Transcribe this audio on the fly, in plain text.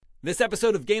This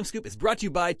episode of GameScoop is brought to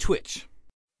you by Twitch.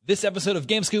 This episode of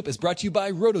GameScoop is brought to you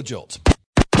by RotoJolt.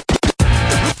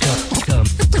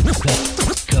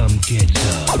 Come get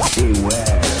some.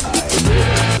 Beware,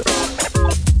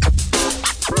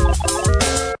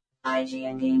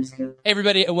 IGN GameScoop. Hey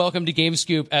everybody, and welcome to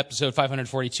GameScoop episode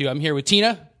 542. I'm here with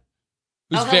Tina,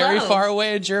 who's hello. very far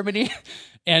away in Germany,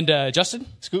 and Justin,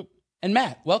 Scoop. and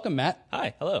Matt. Welcome, Matt.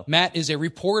 Hi, hello. Matt is a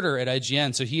reporter at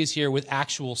IGN, so he is here with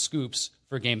actual scoops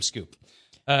for GameScoop.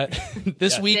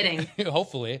 This week, Fitting.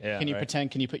 hopefully. Yeah, Can you right.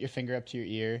 pretend? Can you put your finger up to your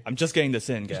ear? I'm just getting this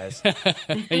in, guys.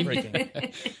 Breaking.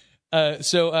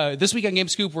 So this week on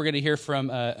GameScoop, we're going to hear from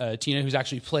Tina, who's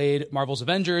actually played Marvel's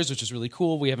Avengers, which is really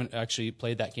cool. We haven't actually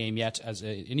played that game yet as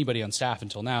anybody on staff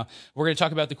until now. We're going to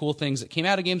talk about the cool things that came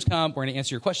out of Gamescom. We're going to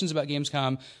answer your questions about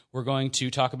Gamescom. We're going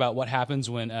to talk about what happens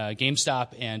when GameStop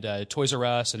and Toys R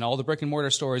Us and all the brick and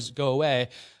mortar stores go away.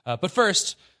 But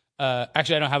first,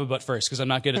 actually, I don't have a but first because I'm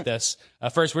not good at this.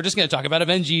 First, we're just going to talk about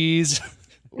Avengies.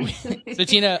 So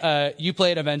Tina, you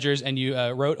played Avengers and you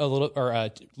wrote a little, or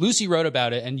Lucy wrote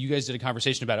about it, and you guys did a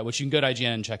conversation about it, which you can go to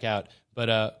IGN and check out.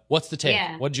 But what's the take?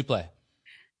 Yeah. What did you play?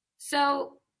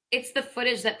 So it's the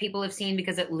footage that people have seen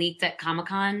because it leaked at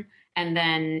Comic-Con and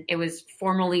then it was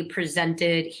formally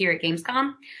presented here at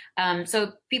Gamescom.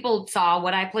 So people saw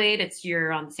what I played.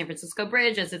 You're on the San Francisco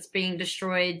Bridge as it's being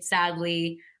destroyed,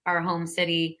 sadly, our home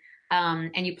city.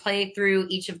 And you play through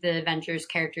each of the Avengers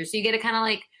characters. So you get a kind of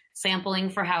like sampling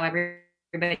for how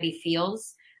everybody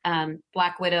feels.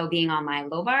 Black Widow being on my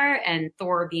low bar and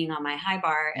Thor being on my high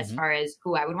bar as far as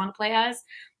who I would want to play as.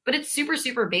 But it's super,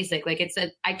 super basic. Like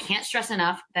I can't stress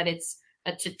enough that it's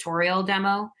a tutorial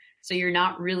demo. So you're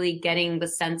not really getting the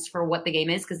sense for what the game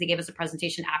is because they gave us a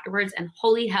presentation afterwards. And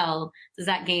holy hell, does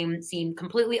that game seem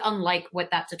completely unlike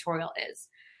what that tutorial is.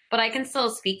 But I can still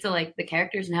speak to like the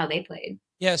characters and how they played.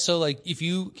 Yeah, so like if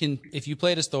you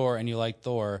played as Thor and you like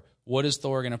Thor, what is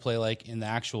Thor going to play like in the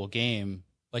actual game?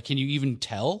 Like, can you even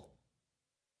tell?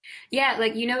 Yeah,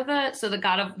 like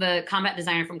the combat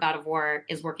designer from God of War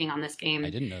is working on this game. I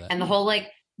didn't know that. And the whole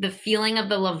like the feeling of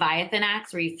the Leviathan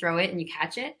axe where you throw it and you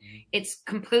catch it, it's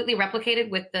completely replicated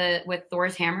with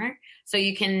Thor's hammer. So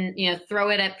you can, throw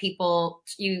it at people,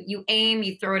 you aim,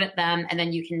 you throw it at them, and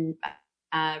then you can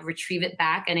retrieve it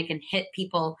back and it can hit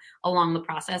people along the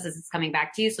process as it's coming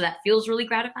back to you. So that feels really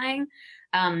gratifying.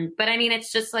 But I mean,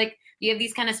 it's just like you have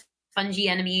these kind of spongy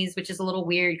enemies, which is a little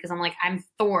weird because I'm like, I'm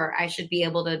Thor. I should be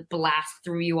able to blast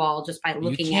through you all just by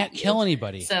looking at you. You can't kill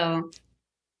anybody. So,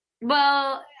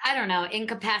 well, I don't know,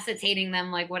 incapacitating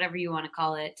them, like whatever you want to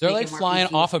call it. They're like flying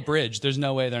off a bridge. There's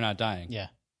no way they're not dying. Yeah.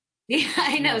 Yeah,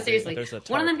 I know, seriously. there's a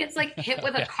One of them tarp. gets like hit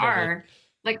with a Yeah, car.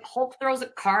 Like Hulk throws a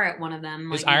car at one of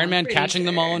them. Is like, Iron Man pretty catching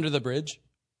them all sure. under the bridge?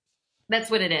 That's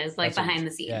what it is, like That's what behind it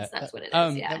the scenes. yeah. That's what it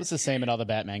is, yeah. That was the same in all the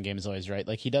Batman games always, right?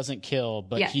 Like he doesn't kill,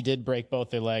 but Yeah. he did break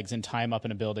both their legs and tie them up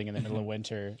in a building in the middle of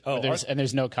winter. Oh,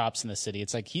 there's no cops in the city.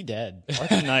 It's like he dead.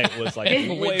 Arkham Knight was like way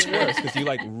worse because you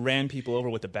like ran people over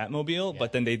with the Batmobile,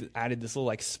 but then they added this little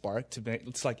like spark to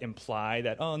like imply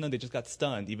that they just got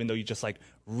stunned, even though you just like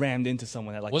rammed into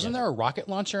someone that like Wasn't there a rocket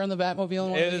launcher on the Batmobile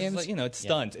in one of the It games? was like, it's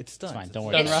stunned. It's stunned. fine,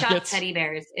 don't It worry. Stun shot rockets. teddy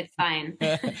bears. It's fine.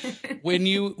 When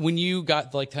you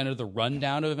got like kind of the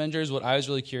rundown of Avengers, what I was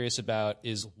really curious about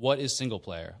is what is single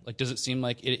player? Like, does it seem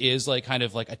like it is like kind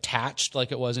of like attached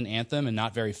like it was in Anthem and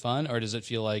not very fun, or does it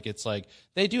feel like it's like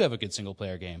they do have a good single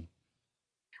player game?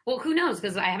 Well, who knows?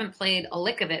 Because I haven't played a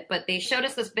lick of it, but they showed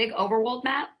us this big overworld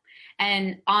map.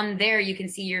 And on there, you can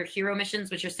see your hero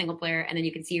missions, which are single player, and then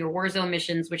you can see your Warzone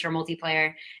missions, which are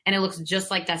multiplayer. And it looks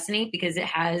just like Destiny because it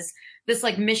has this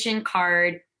like mission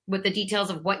card with the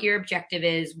details of what your objective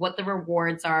is, what the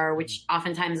rewards are, which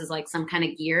oftentimes is like some kind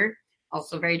of gear,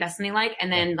 also very Destiny-like,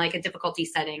 and then like a difficulty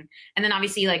setting. And then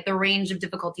obviously like the range of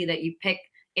difficulty that you pick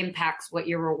impacts what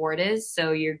your reward is.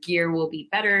 So your gear will be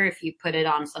better. If you put it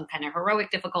on some kind of heroic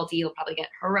difficulty, you'll probably get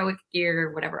heroic gear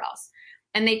or whatever else.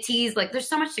 And they tease, like, there's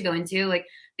so much to go into. Like,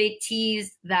 they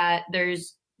tease that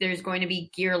there's going to be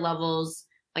gear levels,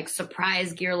 like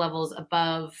surprise gear levels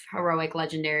above heroic,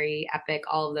 legendary, epic,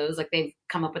 all of those. Like, they've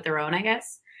come up with their own, I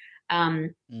guess.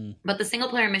 But the single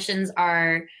player missions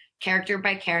are character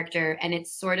by character, and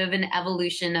it's sort of an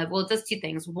evolution of, well, it does two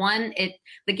things. One,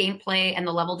 the gameplay and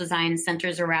the level design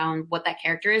centers around what that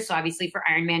character is. So obviously for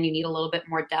Iron Man, you need a little bit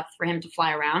more depth for him to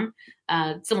fly around,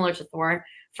 similar to Thor.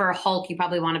 For Hulk, you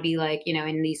probably want to be like,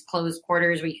 in these closed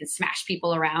quarters where you can smash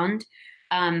people around.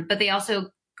 But they also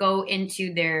go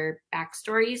into their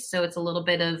backstories. So it's a little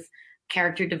bit of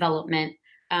character development.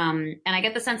 And I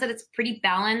get the sense that it's pretty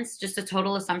balanced, just a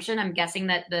total assumption. I'm guessing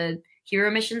that the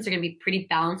hero missions are going to be pretty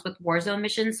balanced with Warzone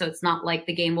missions. So it's not like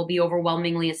the game will be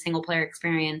overwhelmingly a single player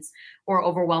experience or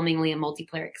overwhelmingly a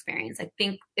multiplayer experience. I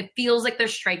think it feels like they're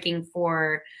striking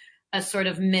for a sort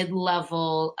of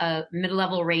mid-level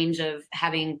range of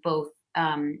having both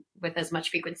with as much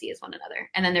frequency as one another.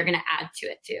 And then they're going to add to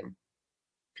it too.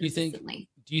 Do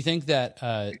you think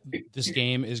that this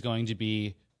game is going to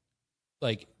be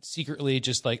like secretly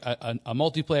just like a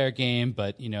multiplayer game,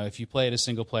 but you know, if you play it as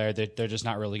single player, they're just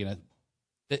not really going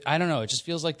to, I don't know. It just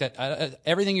feels like that.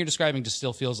 Everything you're describing just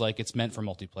still feels like it's meant for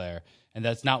multiplayer, and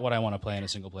that's not what I want to play in a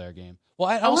single player game.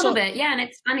 Well, a little bit. Yeah. And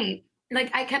it's funny.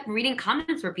 Like I kept reading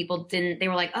comments where people they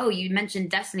were like, oh, you mentioned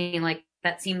Destiny. Like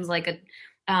that seems like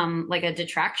a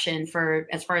detraction for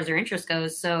as far as their interest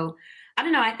goes. So I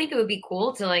don't know. I think it would be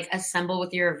cool to like assemble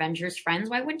with your Avengers friends.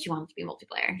 Why wouldn't you want it to be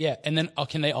multiplayer? Yeah. And then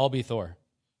can they all be Thor?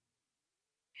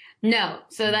 No.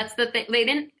 So that's the thing. They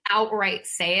didn't outright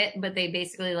say it, but they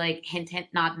basically like hint,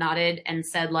 nodded and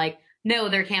said like, no,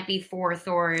 there can't be 4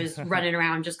 Thors running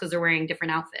around just because they're wearing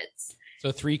different outfits.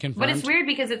 So 3 confirmed. But it's weird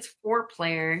because it's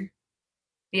 4-player.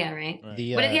 Yeah, right.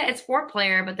 It's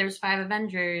 4-player, but there's 5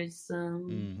 Avengers. So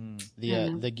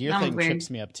the gear thing trips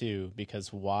me up too,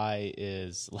 because why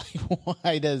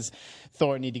does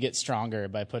Thor need to get stronger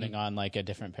by putting on like a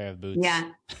different pair of boots?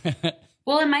 Yeah.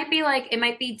 Well, it might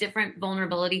be different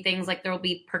vulnerability things. Like there will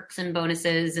be perks and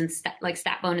bonuses and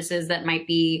stat bonuses that might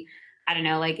be, I don't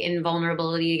know, like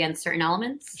invulnerability against certain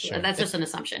elements. Sure. That's just an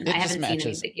assumption. I haven't seen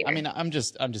anything here. I mean, I'm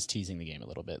just teasing the game a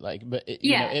little bit, like, but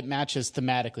you know, it matches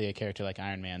thematically a character like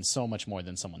Iron Man so much more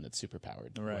than someone that's super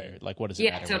powered. Right. Like, what does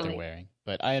it matter what they're wearing?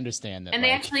 But I understand that. And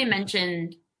they actually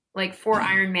mentioned, like, for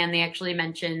Iron Man, they actually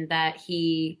mentioned that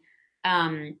he,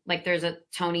 like, there's a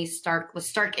Tony Stark, the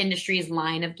Stark Industries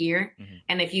line of gear,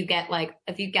 and if you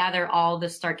gather all the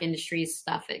Stark Industries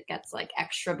stuff, it gets like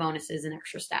extra bonuses and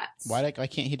extra stats. Why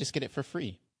can't he just get it for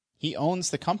free? He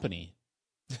owns the company.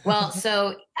 Well,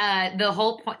 so the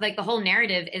whole point, like the whole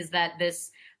narrative, is that this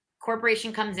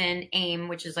corporation comes in, AIM,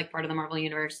 which is like part of the Marvel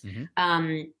universe,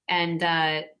 and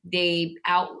they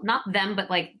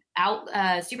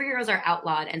superheroes are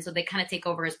outlawed, and so they kind of take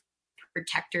over as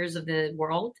protectors of the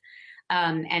world.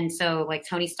 And so like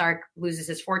Tony Stark loses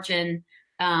his fortune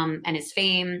and his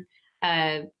fame.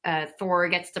 Thor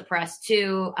gets depressed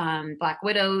too. Black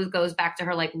Widow goes back to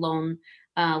her like lone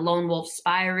wolf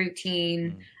spy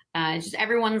routine. It's just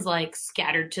everyone's like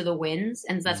scattered to the winds,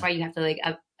 and that's why you have to like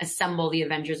assemble the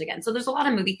Avengers again. So there's a lot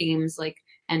of movie themes like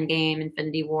Endgame,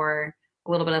 Infinity War,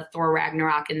 a little bit of Thor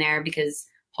Ragnarok in there, because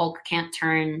Hulk can't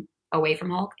turn away from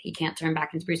Hulk. He can't turn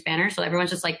back into Bruce Banner. So everyone's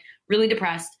just like really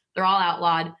depressed. They're all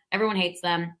outlawed. Everyone hates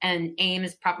them. And AIM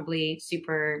is probably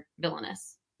super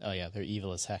villainous. Oh, yeah. They're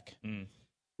evil as heck.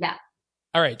 Yeah.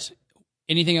 All right.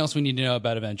 Anything else we need to know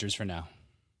about Avengers for now?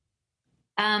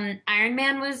 Iron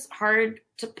Man was hard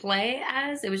to play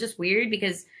as. It was just weird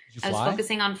because I was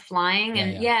focusing on flying.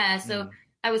 And so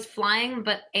I was flying,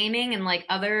 but aiming, and like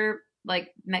other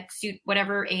like mech suit,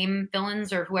 whatever AIM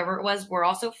villains or whoever it was were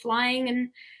also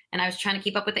flying. And I was trying to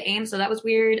keep up with the aim, so that was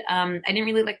weird. I didn't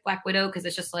really like Black Widow because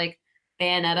it's just like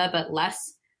Bayonetta, but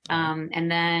less. And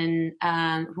then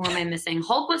who am I missing?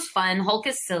 Hulk was fun. Hulk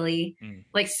is silly.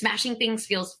 Like smashing things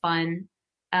feels fun.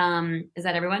 Is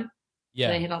that everyone? Yeah.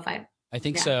 Did I hit all 5? I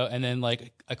think so. And then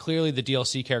like clearly the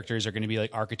DLC characters are going to be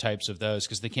like archetypes of those,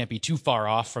 because they can't be too far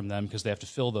off from them because they have to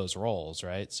fill those roles,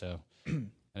 right? So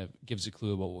it gives a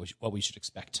clue what we should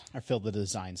expect. Or fill the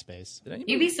design space.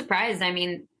 You'd be surprised. I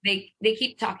mean, they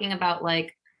keep talking about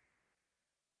like,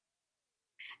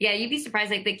 you'd be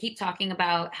surprised. Like they keep talking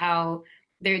about how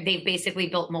they've basically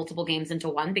built multiple games into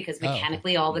one, because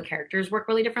mechanically all the characters work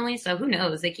really differently. So who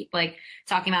knows? They keep like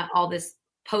talking about all this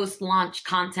post-launch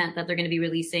content that they're going to be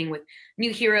releasing with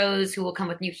new heroes who will come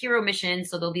with new hero missions.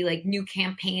 So there'll be like new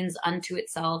campaigns unto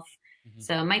itself.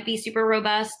 So it might be super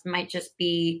robust. Might just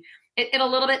be. It a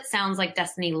little bit sounds like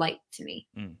Destiny Light to me.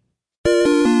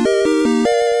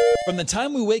 From the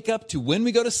time we wake up to when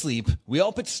we go to sleep, we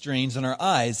all put strains on our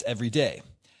eyes every day.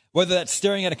 Whether that's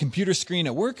staring at a computer screen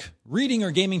at work, reading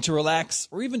or gaming to relax,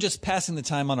 or even just passing the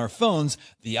time on our phones,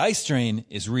 the eye strain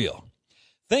is real.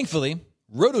 Thankfully,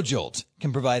 RotoJolt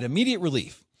can provide immediate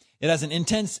relief. It has an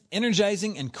intense,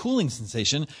 energizing, and cooling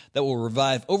sensation that will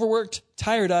revive overworked,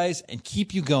 tired eyes and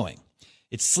keep you going.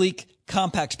 Its sleek,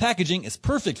 compact packaging is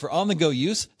perfect for on-the-go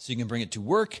use, so you can bring it to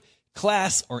work,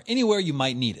 class, or anywhere you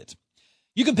might need it.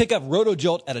 You can pick up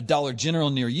RotoJolt at a Dollar General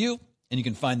near you, and you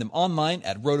can find them online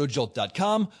at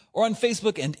rotojolt.com or on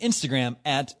Facebook and Instagram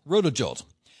at RotoJolt.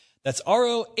 That's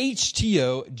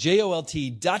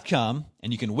RoHTOJOLT.com,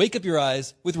 and you can wake up your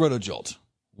eyes with RotoJolt.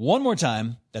 One more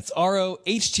time, that's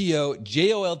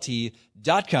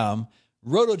ROHTOJOLT.com.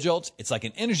 RotoJolt, it's like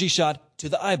an energy shot to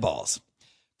the eyeballs.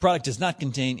 Product does not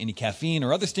contain any caffeine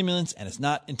or other stimulants and is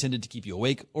not intended to keep you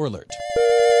awake or alert.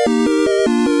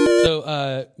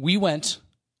 So we went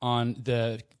on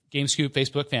the GameScoop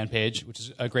Facebook fan page, which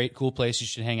is a great, cool place you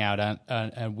should hang out at.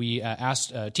 And we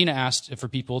Tina asked for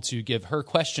people to give her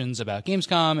questions about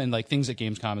Gamescom and like things at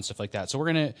Gamescom and stuff like that. So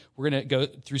we're gonna go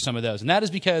through some of those, and that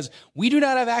is because we do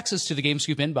not have access to the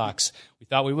GameScoop inbox. We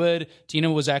thought we would.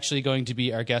 Tina was actually going to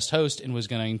be our guest host and was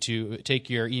going to take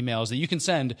your emails that you can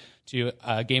send to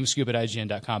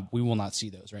gamescoop@ign.com. We will not see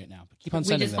those right now, but keep on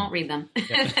sending them. We just won't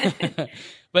read them.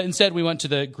 But instead, we went to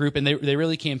the group, and they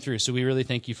really came through. So we really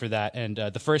thank you for that. And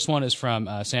the first one is from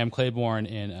Sam Claiborne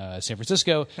in San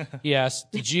Francisco. He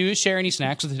asked, "Did you share any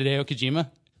snacks with Hideo Kojima?"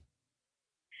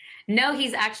 No,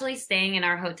 he's actually staying in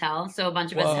our hotel. So a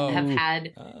bunch of us have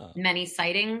had many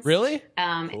sightings. Really?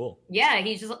 Cool. Yeah,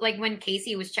 he's just like when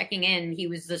Casey was checking in,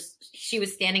 she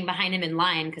was standing behind him in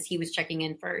line because he was checking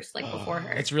in first, like before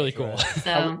her. It's really cool.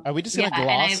 So are we just going to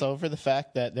gloss over the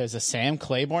fact that there's a Sam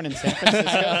Claiborne in San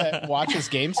Francisco that watches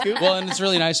GameScoop? Well, and it's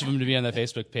really nice of him to be on that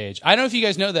Facebook page. I don't know if you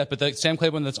guys know that, but the Sam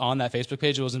Claiborne that's on that Facebook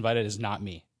page that was invited is not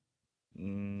me.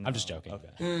 I'm just joking. Okay.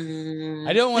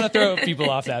 I don't want to throw people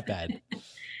off that bad.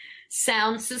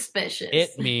 Sounds suspicious.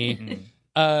 It me.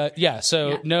 No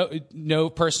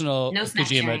personal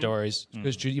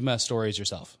Kojima stories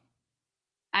yourself.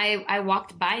 I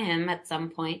walked by him at some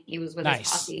point. He was with his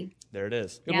posse. There it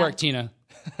is. Good work, Tina.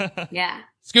 Yeah.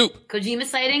 Scoop. Kojima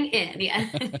sighting in.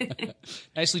 Yeah.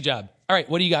 Nicely job. All right,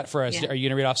 what do you got for us? Yeah. Are you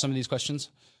going to read off some of these questions?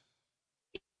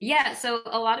 Yeah. So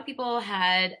a lot of people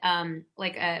had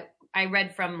I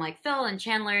read from like Phil and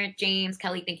Chandler, James,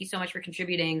 Kelly. Thank you so much for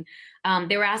contributing.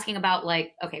 They were asking about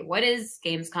like, okay, what is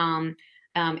Gamescom?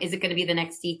 Is it going to be the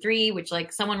next E3? Which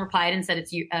like someone replied and said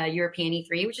it's European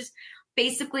E3, which is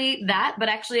basically that. But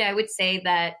actually, I would say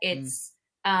that it's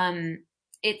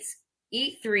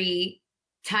E3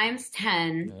 times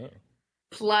 10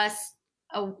 plus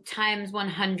times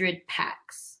 100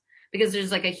 PAX, because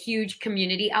there's like a huge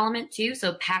community element too.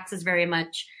 So PAX is very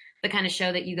much the kind of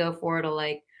show that you go for to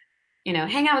like,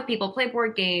 hang out with people, play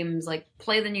board games, like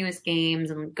play the newest games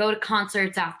and go to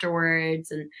concerts afterwards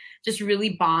and just really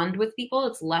bond with people.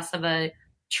 It's less of a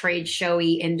trade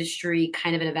showy industry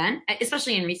kind of an event,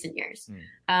 especially in recent years.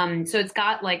 So it's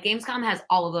got like Gamescom has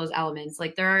all of those elements.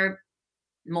 Like there are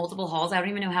multiple halls. I don't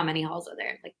even know how many halls are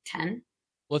there, like 10.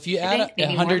 Well, if you add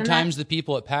 100 times the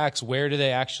people at PAX, where do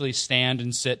they actually stand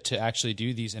and sit to actually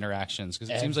do these interactions? Because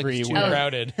it seems like it's too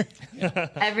crowded.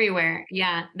 Everywhere.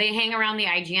 Yeah. They hang around the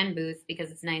IGN booth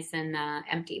because it's nice and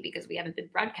empty because we haven't been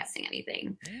broadcasting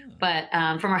anything. Yeah. But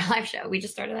from our live show, we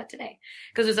just started that today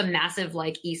because there's a massive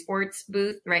like esports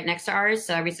booth right next to ours.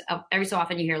 So every so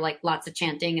often you hear like lots of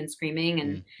chanting and screaming,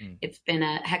 and it's been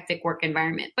a hectic work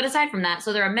environment. But aside from that,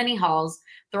 so there are many halls.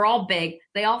 They're all big.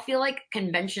 They all feel like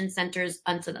convention centers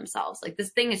unto themselves. Like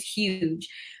this thing is huge.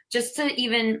 Just to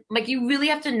even like, you really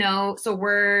have to know. So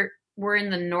we're in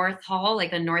the north hall,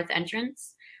 like the north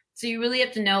entrance. So you really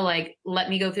have to know, like, let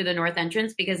me go through the north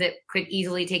entrance because it could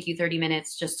easily take you 30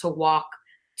 minutes just to walk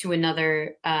to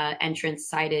another entrance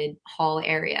sided hall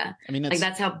area. I mean, like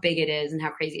that's how big it is and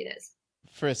how crazy it is.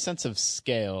 For a sense of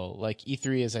scale, like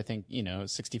E3 is, I think,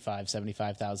 65,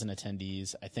 75,000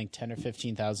 attendees. I think 10 or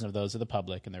 15,000 of those are the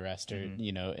public and the rest are,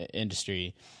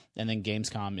 industry. And then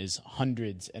Gamescom is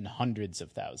hundreds and hundreds of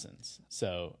thousands.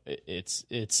 So it's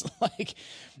like,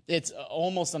 it's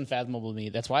almost unfathomable to me.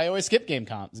 That's why I always skip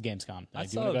Gamescom. I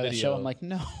saw a video. Show, I'm like,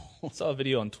 no. I saw a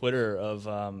video on Twitter of,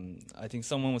 I think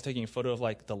someone was taking a photo of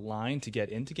like the line to get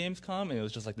into Gamescom, and it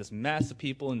was just like this mass of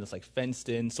people in this like fenced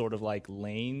in sort of like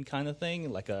lane kind of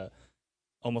thing, like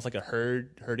almost like a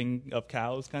herding of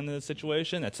cows kind of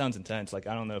situation. That sounds intense. Like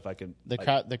I don't know if I could.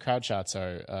 The crowd shots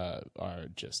are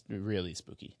just really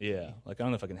spooky. Yeah, like I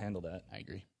don't know if I can handle that. I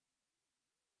agree.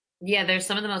 Yeah, there's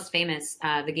some of the most famous,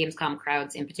 the Gamescom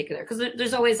crowds in particular, because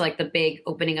there's always like the big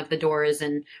opening of the doors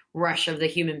and rush of the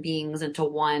human beings into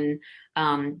one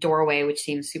doorway, which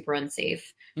seems super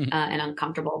unsafe and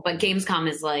uncomfortable. But Gamescom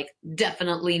is like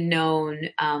definitely known.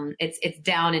 It's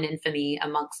down in infamy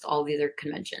amongst all the other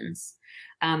conventions.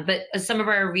 But some of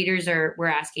our readers were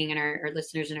asking, and our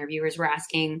listeners and our viewers were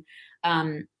asking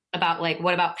about like,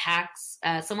 what about PAX?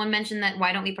 Someone mentioned that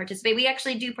why don't we participate? We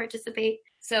actually do participate.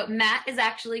 So Matt is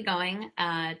actually going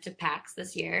to PAX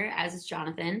this year, as is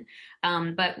Jonathan.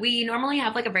 But we normally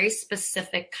have like a very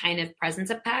specific kind of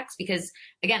presence at PAX because,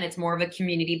 again, it's more of a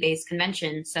community-based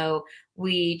convention. So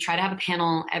we try to have a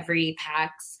panel every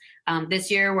PAX. This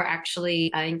year, we're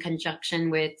actually in conjunction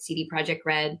with CD Projekt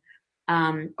Red.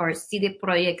 or CD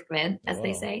Projekt Red, as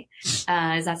they say. Is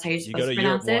that's how you're You go supposed to to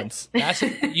Europe pronounce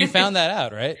it? once. You found that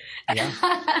out, right?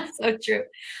 Yeah. So true.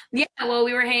 Yeah, well,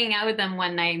 we were hanging out with them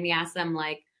one night and we asked them,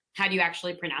 like, how do you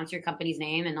actually pronounce your company's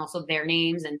name, and also their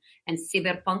names, and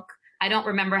Cyberpunk. I don't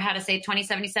remember how to say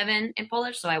 2077 in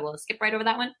Polish, so I will skip right over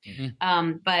that one.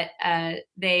 But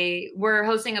they were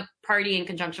hosting a party in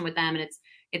conjunction with them, and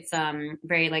it's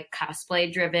very like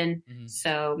cosplay driven.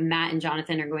 So Matt and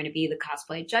Jonathan are going to be the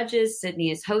cosplay judges.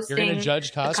 Sydney is hosting. You're going to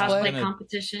judge the cosplay? cosplay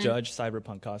competition. Judge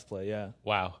Cyberpunk cosplay, yeah.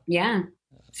 Wow. Yeah,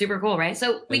 super cool, right?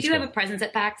 So we That's do have cool. a presence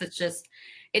at PAX. It's just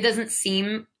it doesn't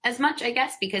seem as much, I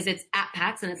guess, because it's at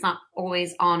PAX and it's not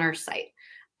always on our site.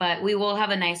 But we will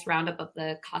have a nice roundup of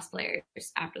the cosplayers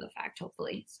after the fact,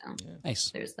 hopefully. So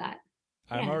Nice. there's that.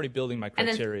 I'm Yeah. already building my And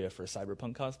then- criteria for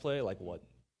Cyberpunk cosplay. Like what?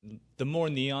 The more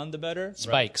neon, the better.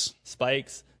 Spikes.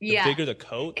 Spikes. The Yeah. bigger the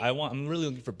coat. I'm really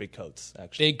looking for big coats,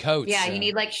 actually. Big coats. Yeah, you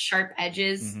need like sharp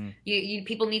edges. You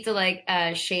people need to like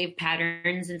shave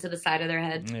patterns into the side of their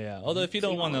head. Yeah. Although if you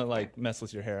don't you want to want like mess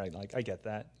with your hair, I get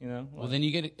that. You know. Well, then you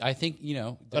get, I think,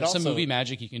 But there's some also- movie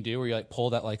magic you can do where you like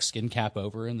pull that like skin cap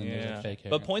over and then there's yeah. like fake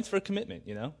hair. But points for commitment.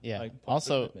 You know. Yeah. Like, points for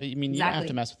Also, I commitment. mean, you don't have Exactly.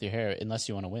 to mess with your hair unless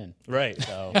you want to win. Right.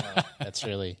 So that's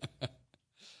really.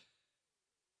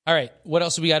 All right. What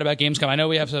else do we got about Gamescom? I know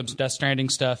we have some Death Stranding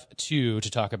stuff too to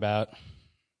talk about.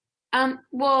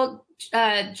 Well,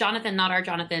 Jonathan, not our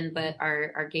Jonathan, but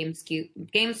our Game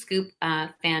Scoop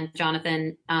fan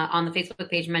Jonathan on the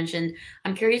Facebook page mentioned,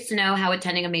 I'm curious to know how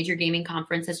attending a major gaming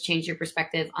conference has changed your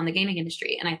perspective on the gaming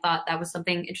industry. And I thought that was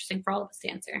something interesting for all of us to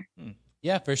answer.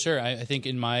 Yeah, for sure. I think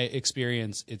in my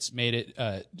experience, it's made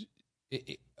it.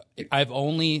 I've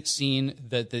only seen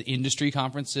that the industry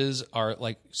conferences are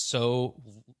like so.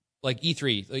 Like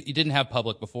E3, it didn't have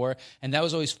public before, and that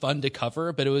was always fun to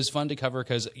cover, but it was fun to cover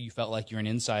because you felt like you're an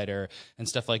insider and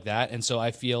stuff like that. And so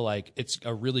I feel like it's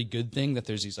a really good thing that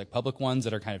there's these like public ones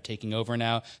that are kind of taking over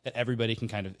now, that everybody can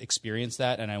kind of experience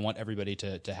that, and I want everybody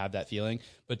to have that feeling.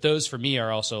 But those for me are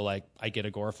also like, I get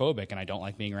agoraphobic and I don't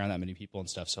like being around that many people and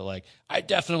stuff. So like, I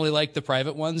definitely like the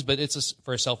private ones, but it's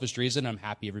for a selfish reason. I'm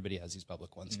happy everybody has these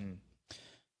public ones.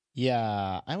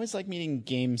 Yeah, I always like meeting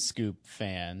Game Scoop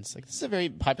fans. Like, this is a very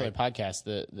popular podcast.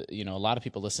 A lot of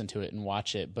people listen to it and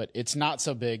watch it, but it's not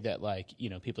so big that like,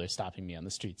 people are stopping me on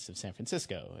the streets of San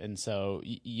Francisco. And so,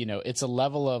 it's a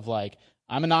level of like,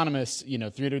 I'm anonymous,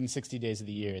 360 days of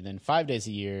the year, and then 5 days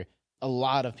a year. A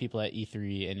lot of people at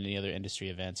E3 and any other industry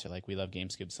events are like, we love Game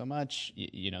Scoop so much.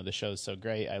 The show's so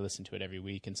great. I listen to it every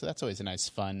week, and so that's always a nice,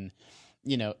 fun.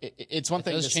 It's one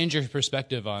thing. It does change your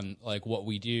perspective on like what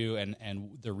we do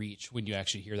and the reach when you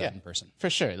actually hear that in person. For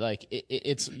sure. Like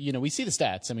it's we see the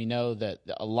stats and we know that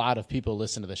a lot of people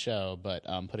listen to the show, but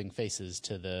putting faces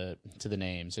to the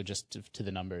names or just to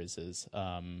the numbers is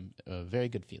a very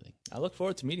good feeling. I look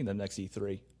forward to meeting them next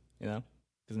E3. You know.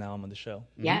 Because now I'm on the show.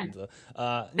 Yeah. So,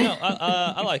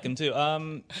 I like him too.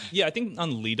 I think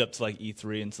on lead up to like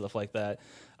E3 and stuff like that,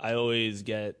 I always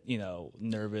get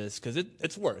nervous because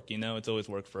it's work. It's always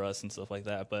work for us and stuff like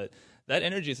that. But that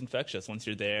energy is infectious. Once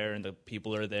you're there and the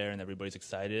people are there and everybody's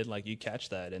excited, like you catch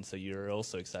that, and so you're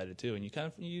also excited too. And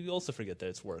you also forget that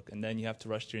it's work, and then you have to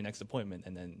rush to your next appointment,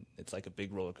 and then it's like a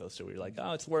big roller coaster where you're like,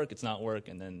 oh, it's work, it's not work,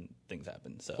 and then things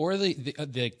happen. So or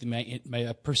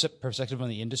my perspective on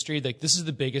the industry, like this is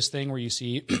the biggest thing where you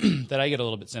see that I get a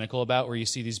little bit cynical about, where you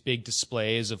see these big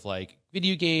displays of like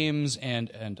video games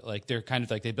and like they're kind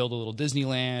of like they build a little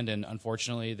Disneyland, and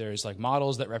unfortunately there's like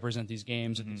models that represent these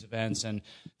games at these events, and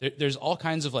there's all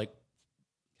kinds of like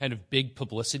kind of big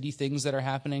publicity things that are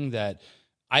happening that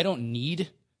I don't need.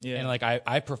 Yeah. And like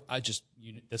I just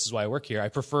this is why I work here. I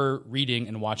prefer reading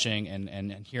and watching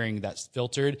and hearing that's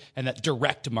filtered, and that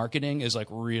direct marketing is like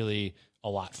really a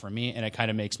lot for me, and it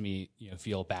kind of makes me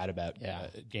feel bad about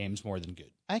games more than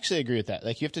good. I actually agree with that.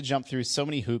 Like, you have to jump through so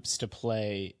many hoops to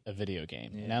play a video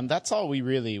game. Yeah. And that's all we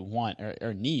really want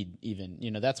or need even.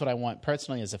 That's what I want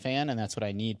personally as a fan, and that's what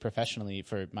I need professionally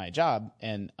for my job.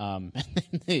 And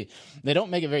they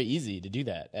don't make it very easy to do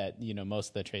that at, most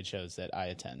of the trade shows that I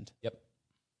attend. Yep.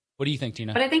 What do you think,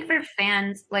 Tina? But I think for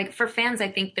fans, I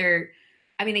think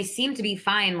they seem to be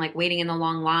fine, like waiting in the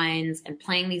long lines and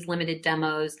playing these limited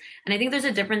demos. And I think there's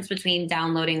a difference between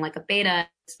downloading like a beta,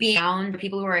 being down for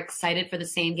people who are excited for the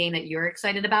same game that you're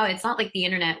excited about. It's not like the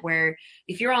internet where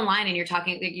if you're online and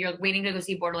you're waiting to go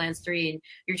see Borderlands 3 and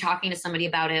you're talking to somebody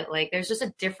about it, like there's just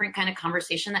a different kind of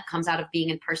conversation that comes out of being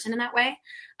in person in that way.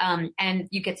 And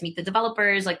you get to meet the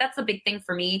developers. Like that's the big thing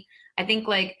for me. I think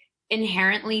like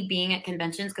inherently being at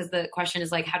conventions, because the question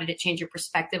is like, how did it change your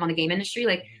perspective on the game industry?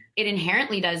 Like it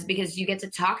inherently does, because you get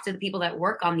to talk to the people that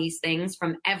work on these things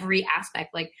from every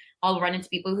aspect. Like I'll run into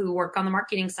people who work on the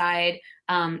marketing side,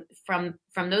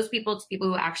 from those people to people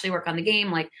who actually work on the game,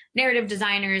 like narrative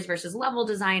designers versus level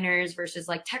designers versus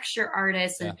like texture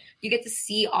artists. And you get to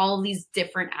see all of these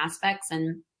different aspects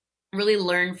and really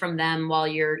learn from them while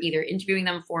you're either interviewing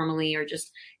them formally or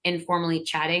just informally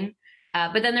chatting.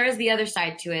 But then there is the other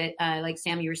side to it. Like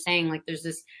Sam, you were saying, like there's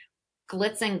this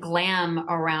glitz and glam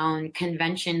around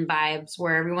convention vibes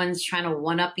where everyone's trying to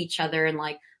one up each other and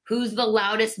like, who's the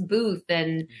loudest booth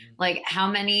and like how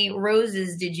many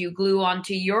roses did you glue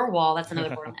onto your wall? That's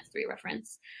another Borderlands 3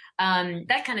 reference.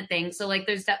 That kind of thing. So like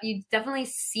you definitely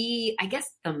see, I guess,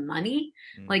 the money,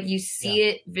 like you see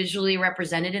it visually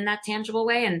represented in that tangible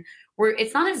way. And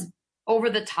it's not as over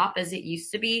the top as it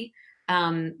used to be.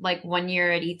 Like one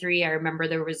year at E3, I remember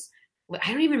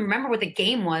I don't even remember what the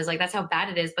game was. Like that's how bad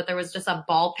it is. But there was just a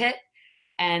ball pit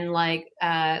and like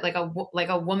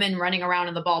a woman running around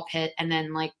in the ball pit, and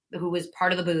then like who was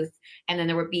part of the booth, and then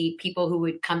there would be people who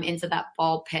would come into that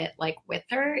ball pit like with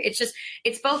her.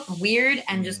 It's both weird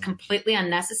and just completely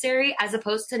unnecessary, as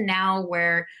opposed to now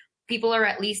where people are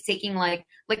at least taking like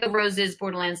the Roses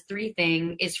Borderlands 3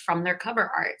 thing is from their cover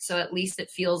art. So at least it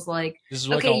feels like this is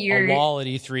like a wall at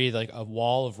E3, like a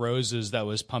wall of roses that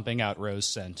was pumping out rose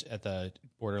scent at the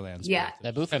Borderlands. Yeah. booth.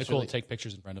 That booth Kind was of cool really, to take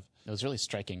pictures in front of. It was really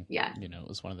striking. Yeah. You know, it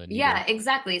was one of the Yeah,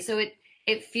 exactly. So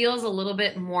it feels a little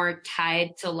bit more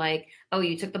tied to like, oh,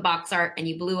 you took the box art and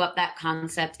you blew up that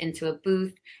concept into a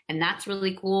booth, and that's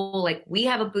really cool. Like we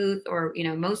have a booth, or you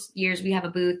know, most years we have a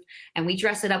booth and we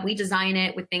dress it up, we design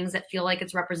it with things that feel like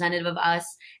it's representative of us,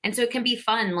 and so it can be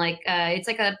fun. Like it's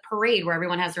like a parade where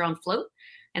everyone has their own float,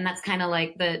 and that's kind of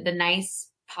like the nice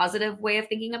positive way of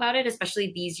thinking about it,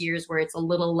 especially these years where it's a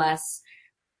little less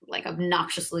like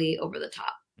obnoxiously over the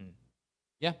top.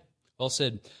 Yeah, well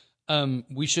said.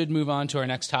 We should move on to our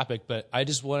next topic, but I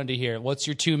just wanted to hear, what's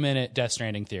your 2-minute Death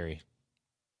Stranding theory?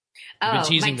 Oh, my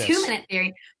 2-minute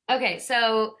theory. Okay,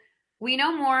 so we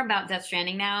know more about Death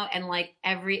Stranding now, and like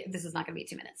this is not going to be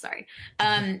 2 minutes. Sorry.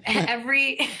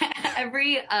 Every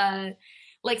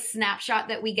like snapshot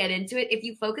that we get into it, if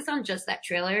you focus on just that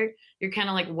trailer, you're kind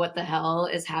of like, what the hell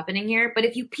is happening here? But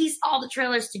if you piece all the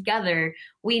trailers together,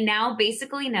 we now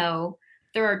basically know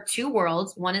there are two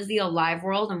worlds. One is the alive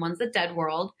world and one's the dead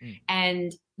world.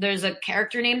 And there's a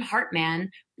character named Heartman.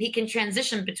 He can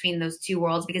transition between those two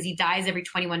worlds because he dies every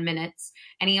 21 minutes.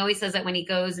 And he always says that when he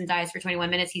goes and dies for 21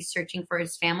 minutes, he's searching for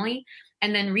his family.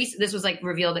 And then this was like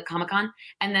revealed at Comic-Con.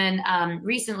 And then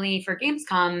recently for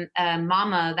Gamescom,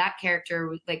 Mama, that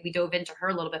character, like we dove into her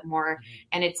a little bit more.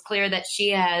 And it's clear that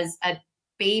she has a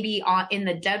baby in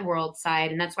the dead world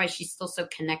side. And that's why she's still so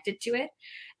connected to it.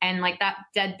 And like that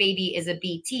dead baby is a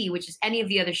BT, which is any of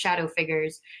the other shadow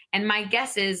figures. And my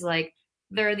guess is like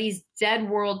there are these dead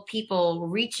world people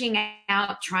reaching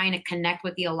out, trying to connect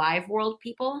with the alive world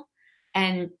people.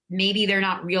 And maybe they're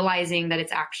not realizing that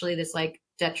it's actually this like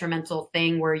detrimental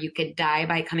thing where you could die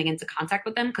by coming into contact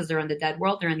with them because they're on the dead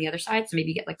world, they're on the other side. So maybe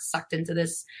you get like sucked into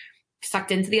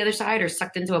the other side, or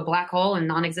sucked into a black hole in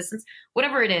non-existence.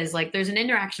 Whatever it is, like there's an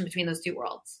interaction between those two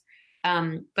worlds.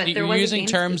 But there was using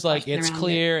terms like it's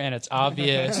clear and it's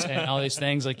obvious and all these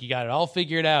things, like you got it all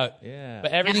figured out. Yeah.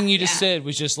 But everything you just said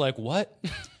was just like, what?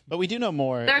 But we do know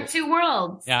more. There are two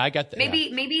worlds. Yeah, I got that.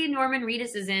 Maybe Norman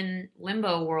Reedus is in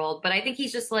Limbo world, but I think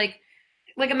he's just like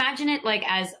imagine it like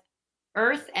as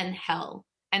Earth and Hell,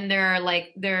 and there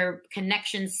are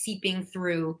connections seeping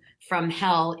through from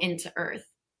Hell into Earth.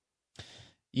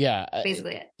 Yeah,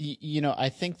 basically it. You know, I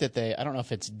think that I don't know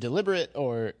if it's deliberate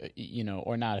or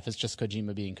not, if it's just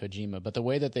Kojima being Kojima, but the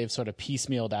way that they've sort of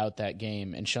piecemealed out that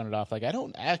game and shown it off, like I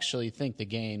don't actually think the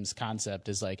game's concept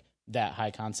is like that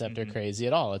high concept or crazy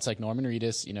at all. It's like Norman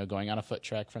Reedus, going on a foot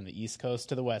trek from the East Coast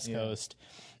to the West Coast,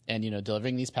 and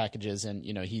delivering these packages, and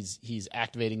he's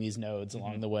activating these nodes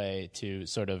along the way to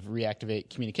sort of reactivate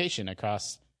communication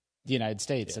across the United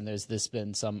States. And there's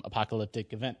been some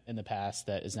apocalyptic event in the past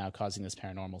that is now causing this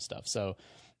paranormal stuff. So,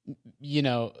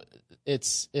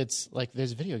 it's like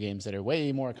there's video games that are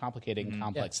way more complicated and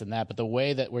complex than that. But the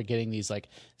way that we're getting these like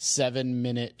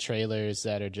 7-minute trailers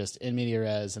that are just in media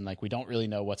res, and like we don't really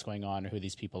know what's going on or who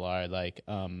these people are, like,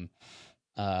 again,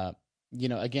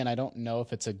 I don't know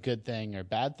if it's a good thing or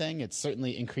bad thing. It's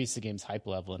certainly increased the game's hype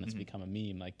level, and it's become a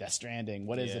meme, like Death Stranding.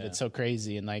 What is it? It's so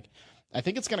crazy. And like, I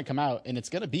think it's going to come out, and it's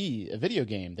going to be a video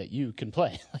game that you can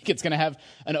play. Like, it's going to have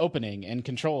an opening and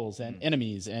controls and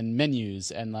enemies and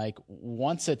menus. And like,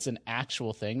 once it's an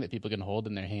actual thing that people can hold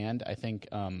in their hand, I think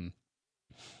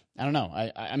I don't know.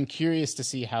 I'm curious to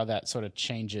see how that sort of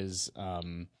changes.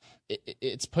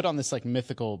 It's put on this like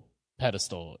mythical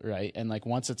pedestal, right? And like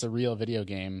once it's a real video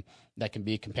game that can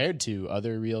be compared to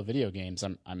other real video games,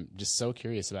 I'm just so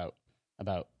curious about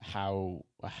how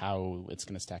it's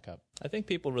going to stack up. I think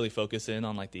people really focus in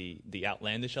on like the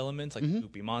outlandish elements, like the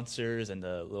poopy monsters and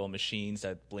the little machines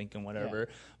that blink and whatever.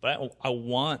 Yeah. But I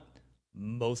want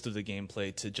most of the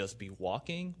gameplay to just be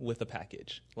walking with a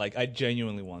package. Like I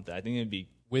genuinely want that. I think it'd be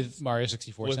with Mario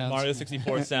 64 sounds. Mario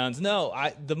 64 sounds. No,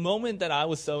 the moment that I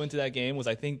was so into that game was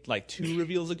I think like 2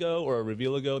 reveals ago or a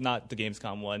reveal ago, not the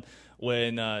Gamescom one,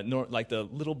 when like the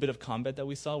little bit of combat that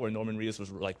we saw where Norman Reedus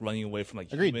was like running away from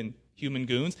like human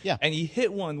goons. Yeah. And he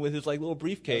hit one with his like little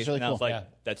briefcase, really and cool. I was like,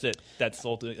 that's it. That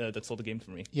sold the game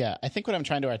for me. Yeah, I think what I'm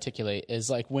trying to articulate is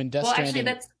like when Death Actually, Stranding.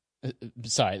 that's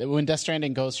when Death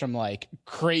Stranding goes from like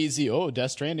crazy,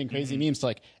 Death Stranding, crazy memes to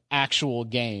like actual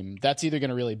game, that's either going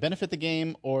to really benefit the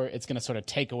game or it's going to sort of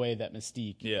take away that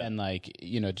mystique and like,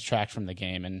 detract from the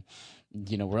game. And,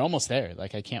 we're almost there.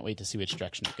 Like, I can't wait to see which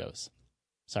direction it goes.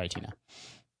 Sorry, Tina.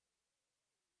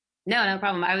 No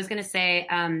problem. I was going to say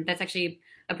that's actually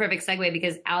a perfect segue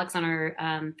because Alex on our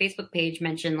Facebook page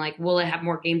mentioned, like, will it have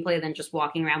more gameplay than just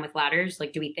walking around with ladders?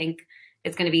 Like, do we think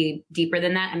it's going to be deeper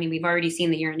than that? I mean, we've already seen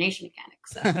the urination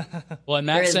mechanics. So. Well, and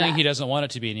Matt's saying he doesn't want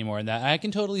it to be anymore. And that I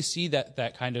can totally see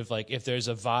that kind of like, if there's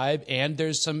a vibe and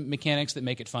there's some mechanics that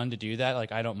make it fun to do that,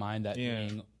 like I don't mind that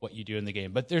being what you do in the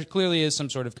game. But there clearly is some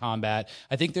sort of combat.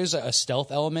 I think there's a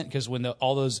stealth element because when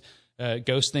all those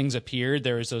ghost things appeared,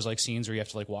 there was those like scenes where you have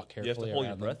to like walk carefully. You have to hold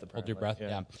your breath. Hold your breath.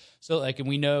 Yeah. So like, and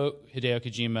we know Hideo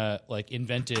Kojima like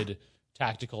invented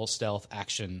tactical stealth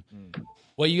action.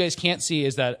 What you guys can't see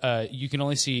is that you can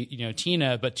only see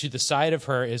Tina, but to the side of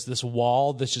her is this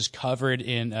wall that's just covered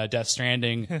in Death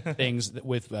Stranding things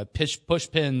with push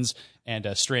pins and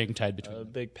a string tied between them. A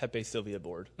big Pepe Sylvia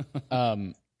board.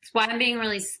 That's why I'm being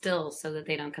really still so that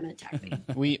they don't come and attack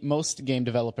me. Most game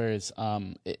developers,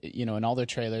 in all their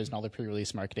trailers and all their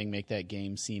pre-release marketing, make that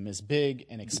game seem as big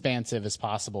and expansive as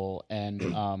possible,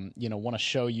 and want to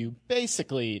show you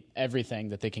basically everything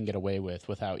that they can get away with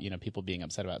without people being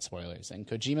upset about spoilers. And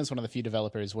Kojima's one of the few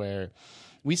developers where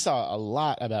we saw a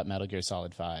lot about Metal Gear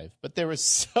Solid 5, but there was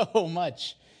so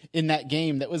much in that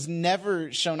game that was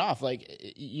never shown off.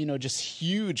 Like, just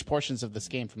huge portions of this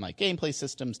game, from like gameplay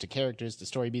systems to characters to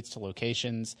story beats to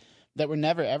locations, that were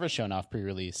never ever shown off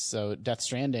pre-release. So Death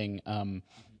Stranding,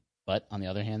 but on the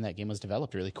other hand, that game was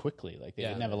developed really quickly. Like they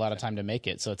didn't have a lot of time to make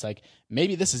it. So it's like,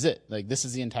 maybe this is it. Like this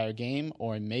is the entire game,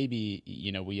 or maybe,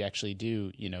 we actually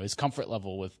do, his comfort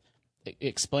level with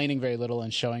explaining very little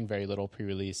and showing very little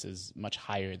pre-release is much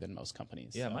higher than most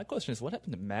companies. Yeah, so. my question is, what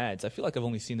happened to Mads? I feel like I've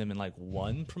only seen him in like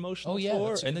one promotional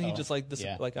tour, and then he just like this.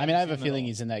 Yeah. Like I have a feeling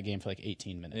he's in that game for like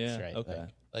 18 minutes. Yeah, right? okay.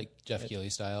 Like Jeff Keighley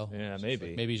style. Yeah,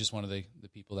 maybe. Maybe just one of the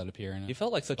people that appear in it. He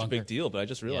felt like such bunker. a big deal, but I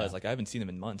just realized like I haven't seen him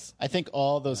in months. I think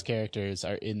all those characters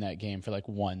are in that game for like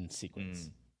one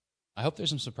sequence. I hope there's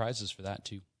some surprises for that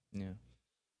too. Yeah.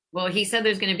 Well, he said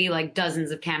there's going to be like dozens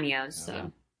of cameos,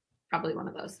 so probably one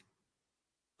of those.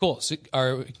 Cool. So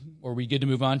are we good to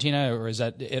move on, Tina, or is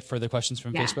that it for the questions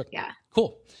from Facebook? Yeah.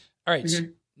 Cool. All right.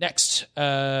 Next.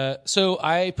 So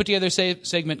I put together a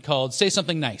segment called Say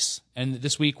Something Nice. And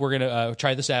this week we're going to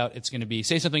try this out. It's going to be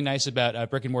Say Something Nice about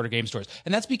brick and mortar game stores.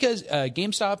 And that's because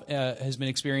GameStop has been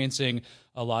experiencing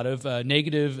a lot of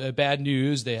negative, bad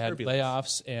news. They had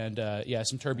layoffs and,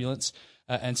 some turbulence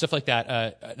and stuff like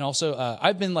that. And also,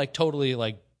 I've been like totally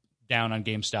like down on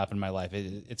GameStop in my life.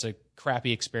 It's a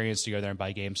crappy experience to go there and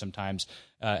buy games sometimes.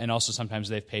 And also sometimes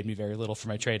they've paid me very little for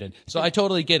my trade-in. So I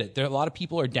totally get it. There are a lot of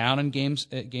people are down on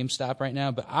GameStop right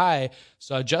now, but I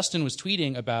saw Justin was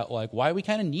tweeting about like why we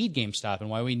kind of need GameStop and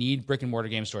why we need brick and mortar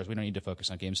game stores. We don't need to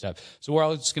focus on GameStop. So we're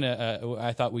all just going to,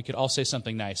 I thought we could all say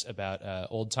something nice about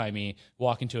old-timey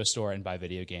walk into a store and buy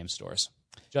video game stores.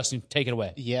 Justin, take it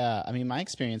away. Yeah, I mean, my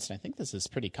experience, and I think this is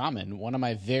pretty common, one of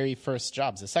my very first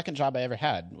jobs, the second job I ever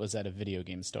had, was at a video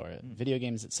game store, Video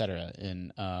Games Etc.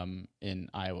 in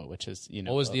Iowa, which is,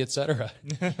 What was the etc.?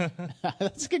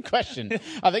 That's a good question.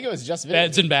 I think it was just video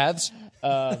Beds and baths?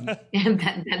 Bed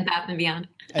Bath and Beyond.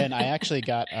 And I actually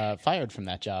got fired from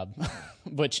that job,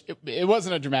 which it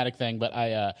wasn't a dramatic thing, but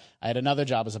I had another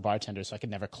job as a bartender, so I could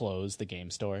never close the game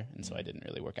store, and so I didn't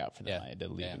really work out for them. I had to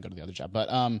leave and go to the other job. But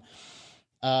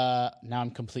now I'm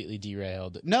completely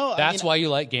derailed. No, that's why you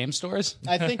like game stores?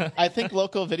 I think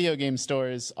local video game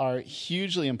stores are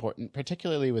hugely important,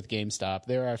 particularly with GameStop.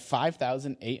 There are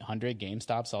 5,800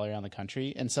 GameStops all around the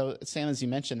country, and so Sam, as you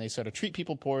mentioned, they sort of treat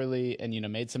people poorly, and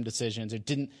made some decisions or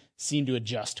didn't seem to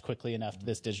adjust quickly enough to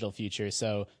this digital future.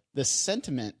 So the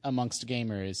sentiment amongst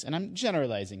gamers, and I'm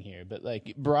generalizing here, but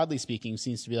like broadly speaking,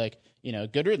 seems to be like, you know,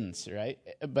 good riddance, right?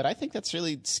 But I think that's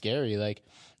really scary. Like,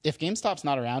 if GameStop's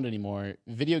not around anymore,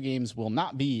 video games will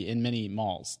not be in many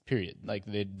malls, period. Like,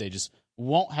 they just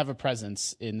won't have a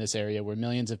presence in this area where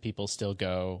millions of people still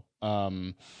go.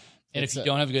 And if you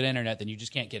don't have good internet, then you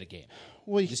just can't get a game.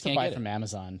 Well, you just can can't buy get it from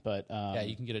Amazon, but Yeah,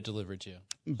 you can get it delivered too.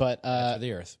 But For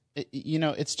the earth. you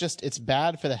know, it's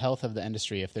bad for the health of the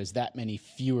industry if there's that many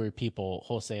fewer people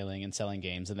wholesaling and selling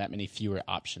games and that many fewer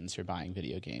options for buying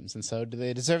video games. And so, do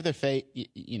they deserve their fate?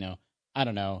 You know, I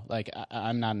don't know. Like,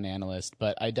 I'm not an analyst,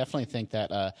 but I definitely think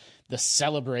that the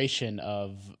celebration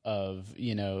of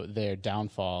you know, their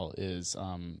downfall is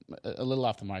a little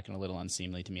off the mark and a little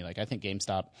unseemly to me. Like, I think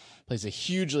GameStop plays a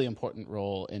hugely important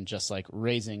role in just like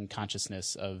raising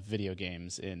consciousness of video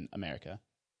games in America.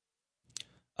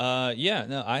 I'll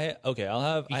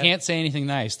have. You can't say anything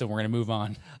nice, then we're going to move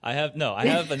on. I have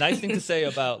a nice thing to say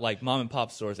about like mom and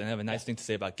pop stores, and I have a nice thing to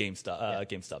say about GameStop.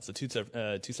 GameStop. So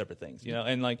two separate things, you know.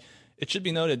 And like, it should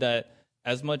be noted that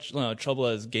as much trouble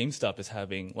as GameStop is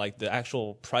having, like the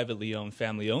actual privately owned,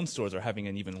 family owned stores are having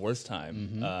an even worse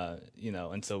time. You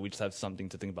know, and so we just have something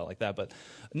to think about like that. But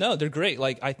no, they're great.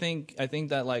 Like, I think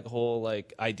that like whole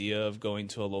like idea of going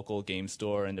to a local game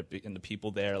store and the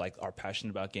people there like are passionate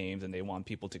about games and they want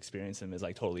people to experience them is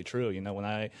like totally true. You know, when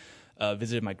I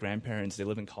visited my grandparents, they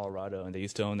live in Colorado, and they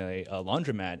used to own a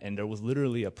laundromat, and there was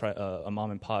literally a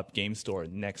mom and pop game store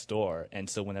next door. And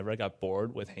so whenever I got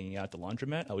bored with hanging out at the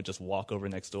laundromat, I would just walk over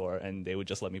next door, and they would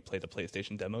just let me play the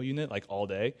PlayStation demo unit like all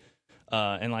day,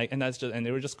 and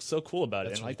they were just so cool about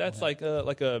it. And like that's like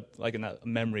a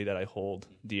memory that I hold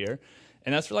dear.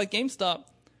 And as for like GameStop,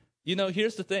 you know,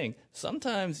 here's the thing.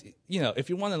 Sometimes, you know, if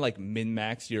you want to like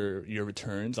min-max your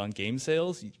returns on game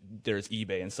sales, there's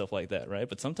eBay and stuff like that, right?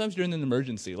 But sometimes you're in an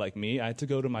emergency. Like me, I had to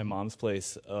go to my mom's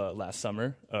place last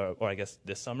summer, or I guess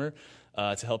this summer,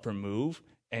 to help her move.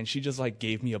 And she just like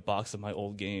gave me a box of my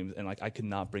old games, and like I could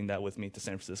not bring that with me to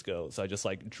San Francisco. So I just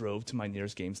like drove to my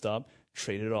nearest GameStop,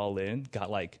 traded it all in, got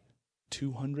like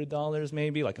 $200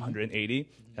 maybe, like $180,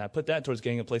 and I put that towards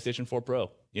getting a PlayStation 4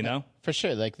 Pro. You know, for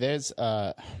sure. Like, there's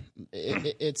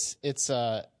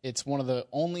it's one of the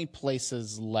only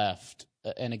places left.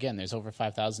 And again, there's over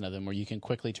 5,000 of them where you can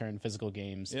quickly turn physical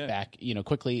games back. You know,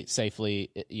 quickly,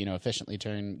 safely, you know, efficiently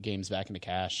turn games back into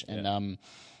cash. And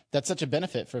that's such a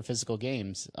benefit for physical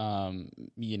games.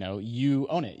 You know, you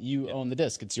own it. You own the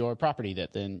disc. It's your property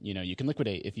that then, you know, you can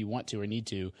liquidate if you want to or need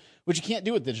to, which you can't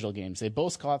do with digital games. They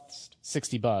both cost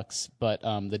 $60, but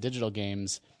the digital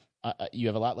games, you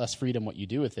have a lot less freedom what you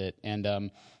do with it. And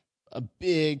a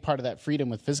big part of that freedom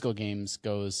with physical games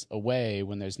goes away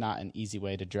when there's not an easy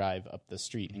way to drive up the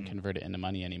street and convert it into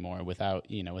money anymore without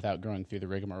going through the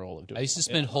rigmarole of doing it. I used to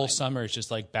spend whole summers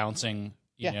just like bouncing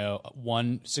you know,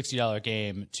 one $60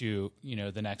 game to, you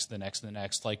know, the next.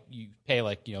 Like, you pay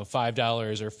like, you know,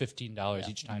 $5 or $15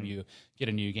 each time you get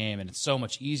a new game, and it's so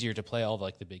much easier to play all of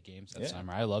like the big games that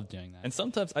summer. I love doing that. And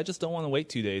sometimes I just don't want to wait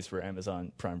 2 days for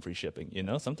Amazon Prime free shipping. You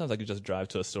know, sometimes I could just drive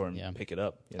to a store and pick it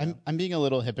up. You know? I'm being a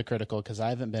little hypocritical because I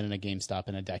haven't been in a GameStop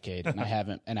in a decade, and I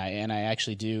haven't, and I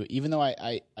actually do. Even though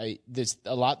I there's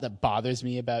a lot that bothers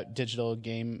me about digital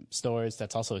game stores.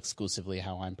 That's also exclusively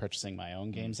how I'm purchasing my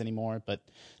own games anymore. But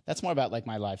that's more about like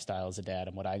my lifestyle as a dad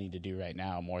and what I need to do right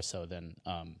now, more so than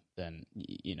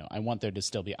you know, I want there to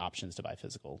still be options to buy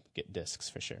physical discs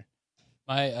for sure.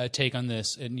 My take on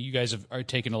this, and you guys are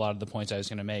taking a lot of the points I was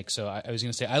going to make. So I was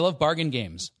going to say, I love bargain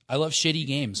games. I love shitty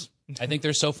games. I think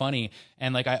they're so funny.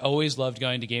 And like, I always loved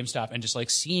going to GameStop and just like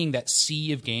seeing that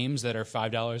sea of games that are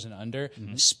 $5 and under,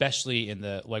 especially in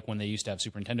the, like when they used to have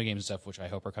Super Nintendo games and stuff, which I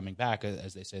hope are coming back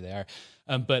as they say they are.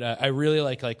 But I really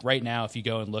like right now, if you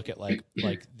go and look at like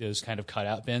those kind of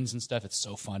cutout bins and stuff, it's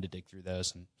so fun to dig through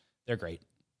those, and they're great.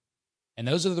 And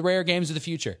those are the rare games of the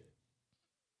future.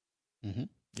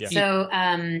 Yeah. So,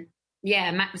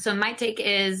 my take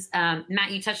is,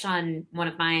 Matt, you touched on one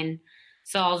of mine.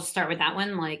 So I'll just start with that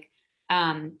one. Like,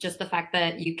 just the fact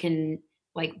that you can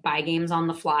like buy games on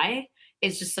the fly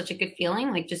is just such a good feeling.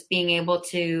 Like, just being able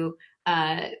to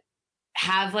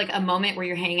have like a moment where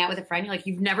you're hanging out with a friend. You're like,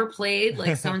 you've never played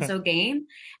like so-and-so game,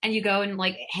 and you go and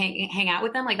like hang out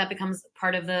with them. Like, that becomes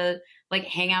part of the like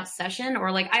hangout session.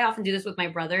 Or like, I often do this with my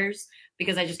brothers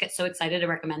because I just get so excited to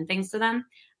recommend things to them.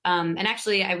 And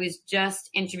actually, I was just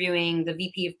interviewing the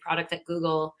VP of product at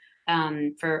Google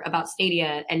about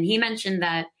Stadia, and he mentioned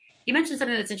something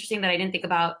that's interesting that I didn't think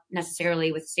about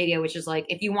necessarily with Stadia, which is like,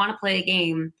 if you want to play a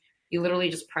game, you literally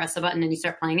just press a button and you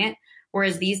start playing it.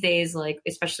 Whereas these days, like,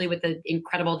 especially with the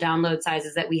incredible download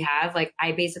sizes that we have, like,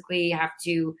 I basically have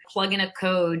to plug in a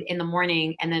code in the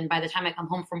morning, and then by the time I come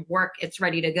home from work, it's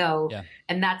ready to go. Yeah.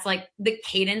 And that's like the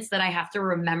cadence that I have to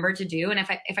remember to do. And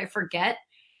if I forget,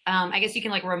 I guess you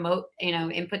can like remote,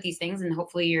 input these things, and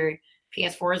hopefully your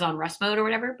PS4 is on rest mode or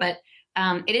whatever. But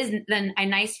it is then a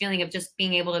nice feeling of just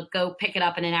being able to go pick it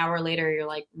up, and an hour later you're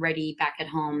like ready back at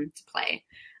home to play.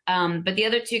 But the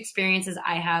other two experiences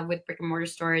I have with brick and mortar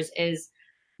stores is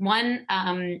one,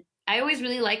 I always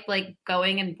really like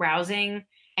going and browsing,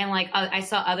 and like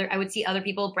I would see other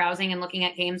people browsing and looking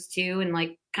at games too, and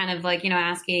like kind of like,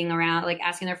 asking around, like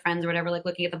asking their friends or whatever, like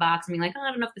looking at the box and being like, oh,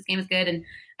 I don't know if this game is good. And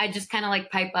I just kind of like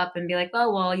pipe up and be like,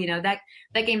 oh, well,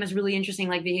 that game is really interesting,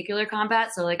 like vehicular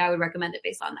combat. So like I would recommend it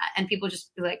based on that. And people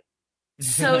just be like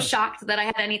so shocked that I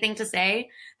had anything to say,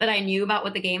 that I knew about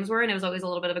what the games were. And it was always a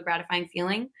little bit of a gratifying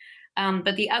feeling.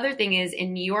 But the other thing is,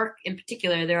 in New York in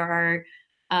particular, there are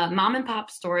mom and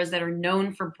pop stores that are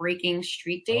known for breaking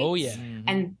street dates. Oh, yeah.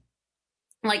 And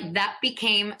like that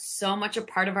became so much a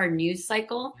part of our news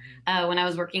cycle. When I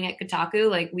was working at Kotaku,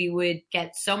 like we would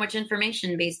get so much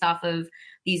information based off of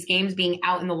these games being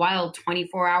out in the wild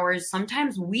 24 hours,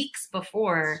 sometimes weeks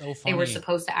before they were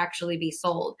supposed to actually be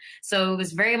sold. So it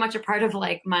was very much a part of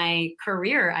like my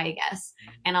career, I guess.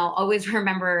 And I'll always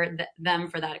remember them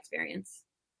for that experience.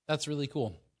 That's really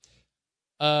cool.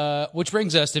 Which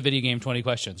brings us to Video Game 20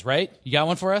 questions, right? You got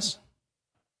one for us?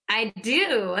 I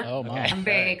do. Oh my! I'm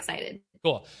very excited.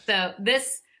 Cool. So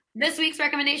this week's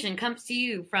recommendation comes to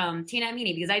you from Tina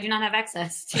Amini, because I do not have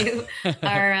access to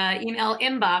our email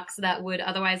inbox that would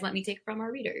otherwise let me take from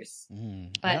our readers.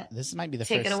 But this might be the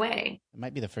take first. it away. It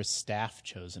might be the first staff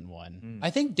chosen one. I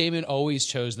think Damon always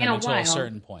chose them until a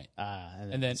certain point.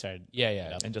 And then started.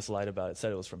 Yeah. And just lied about it.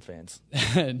 Said it was from fans.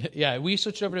 Yeah, we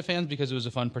switched over to fans because it was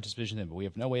a fun participation thing, but we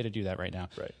have no way to do that right now.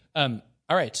 Right.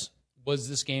 All right. Was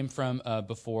this game from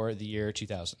before the year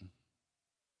 2000?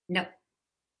 No.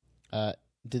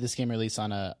 Did this game release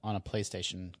on a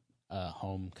PlayStation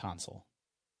home console?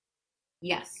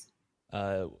 Yes.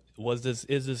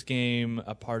 Is this game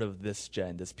a part of this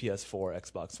gen, this PS4,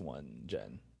 Xbox One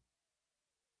gen?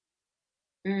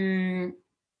 Can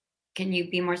you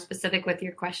be more specific with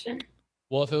your question?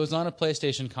 Well, if it was on a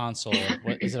PlayStation console,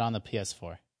 What is it on the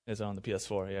PS4? Is it on the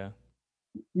PS4? Yeah.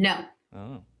 No.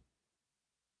 Oh.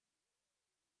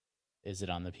 Is it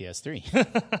on the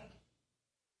PS3?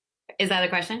 Is that a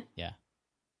question? Yeah.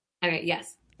 Okay,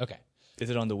 yes. okay. Is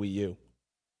it on the Wii U?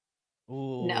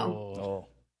 Ooh. No. Oh.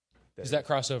 Because that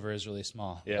crossover is really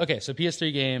small. Yeah. Okay, so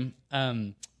PS3 game.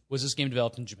 Was this game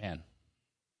developed in Japan?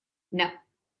 No.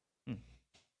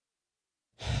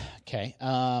 Okay.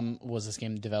 Was this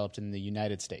game developed in the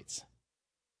United States?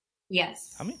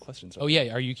 Yes. How many questions are Oh,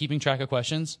 yeah. Are you keeping track of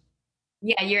questions?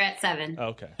 Yeah, you're at 7. Oh,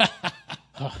 okay.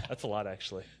 That's a lot,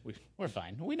 actually. We're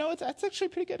fine. We know that's actually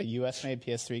pretty good. A US-made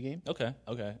PS3 game. Okay.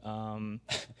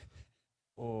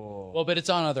 Well, but it's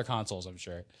on other consoles, I'm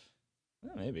sure.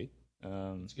 Yeah, maybe.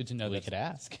 It's good to know We that. could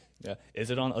ask. Yeah.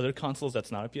 Is it on other consoles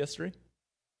that's not a PS3?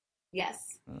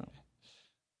 Yes.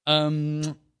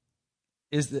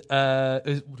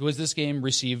 Was this game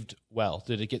received well?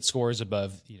 Did it get scores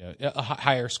above,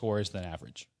 higher scores than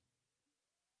average?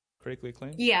 Critically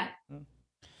acclaimed? Yeah.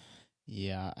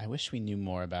 Yeah, I wish we knew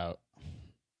more about,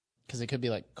 because it could be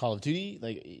like Call of Duty,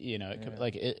 like it could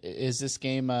like is this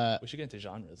game? We should get into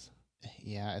genres.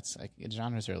 Yeah, it's like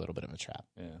genres are a little bit of a trap.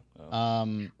 Yeah.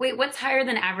 Oh. Wait, what's higher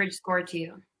than average score to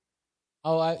you?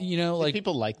 Oh, like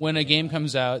people like when a game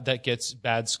comes out that gets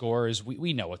bad scores,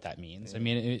 we know what that means. I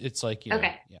mean, it's like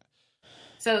Okay. Yeah.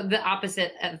 So the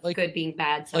opposite of good being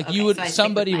bad. So, Like okay, you would, so I stick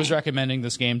somebody with was mine. recommending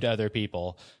this game to other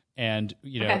people, and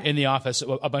Okay. in the office,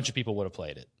 a bunch of people would have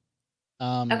played it.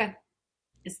 Okay.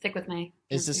 Just stick with my.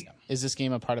 Is this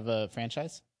game a part of a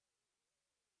franchise?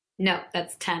 No,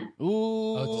 that's 10.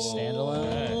 Ooh,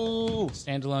 Oh, it's a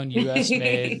standalone US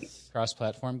made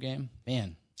cross-platform game.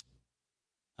 Man.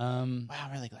 Wow, I'm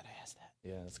really glad I asked that.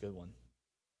 Yeah, that's a good one.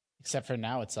 Except for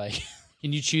now, it's like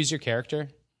Can you choose your character?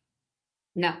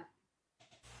 No.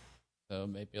 So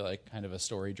maybe like kind of a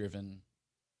story-driven.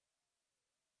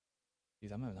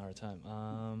 Jeez, I'm having a hard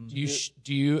time. Do you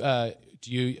shoot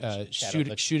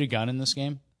a gun in this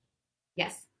game?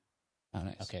 Yes. Oh,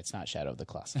 nice. okay, it's not Shadow of the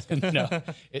Colossus. No,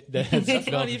 it's That's not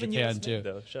developed in even Japan US too. made,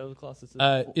 though. Shadow of the Colossus.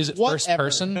 Is it Whatever. first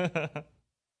person?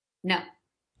 No.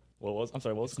 I'm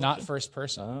sorry. What was It's the not question? first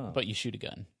person. Oh, But you shoot a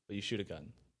gun. but you shoot a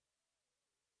gun.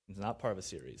 It's not part of a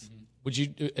series. Would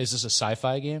you? Is this a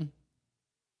sci-fi game?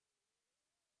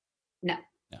 No.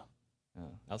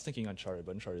 I was thinking Uncharted,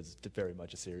 but Uncharted is very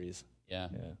much a series. Yeah.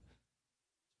 Yeah.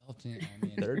 I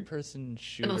mean, Third-person The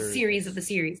shooter. most series of the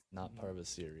series. Not part of a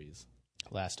series.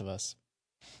 Last of Us.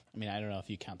 I mean, I don't know if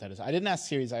you count that as. I didn't ask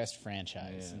series. I asked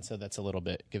franchise, Yeah. and so that's a little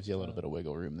bit gives you a little bit of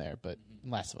wiggle room there. But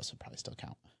Last of Us would probably still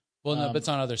count. well, no, but it's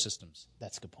on other systems.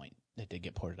 That's a good point. It did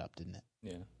get ported up, didn't it?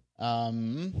 Yeah.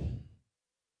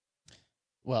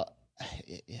 Well,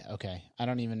 yeah, okay. I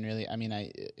don't even really. I mean,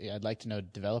 I'd like to know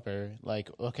developer. Like,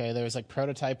 okay, there was like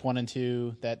Prototype 1 and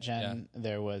 2 that gen.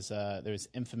 There was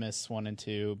Infamous 1 and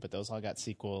 2, but those all got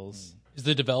sequels. Is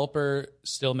the developer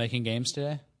still making games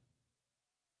today?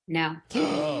 No.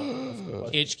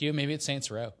 HQ, maybe it's Saints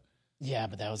Row. Yeah,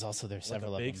 but that was also there's Like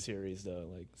several a of big them. series though.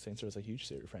 Like Saints Row is a huge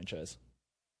series franchise.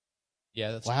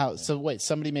 Yeah, that's Wow. So wait,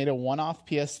 somebody made a one-off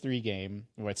PS3 game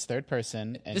where it's third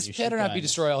person and This you better shoot not be guns,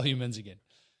 Destroy All Humans again.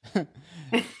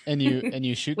 and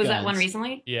you shoot Was guns. that one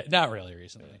recently? Yeah, not really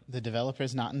recently. The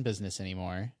developer's not in business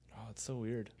anymore. Oh, it's so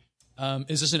weird.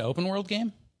 Is this an open world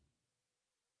game?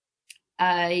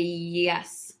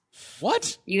 Yes.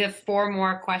 What? You have 4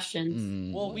 more questions.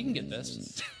 Mm. Well, we can get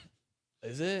this.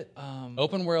 Is it?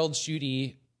 Open world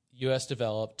shooty, US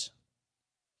developed,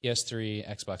 PS3,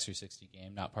 Xbox 360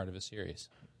 game, not part of a series.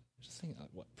 Just thinking,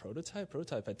 what Prototype?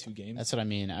 Prototype had 2 games. That's what I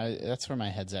mean. That's where my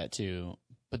head's at too.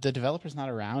 But the developer's not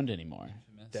around anymore.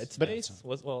 Dead Space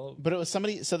was But it was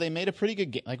somebody. So they made a pretty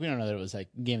good game. Like we don't know that it was like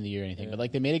game of the year or anything. But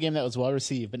like they made a game that was well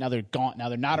received. But now they're gone. Now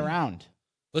they're not around.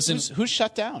 Listen, Who's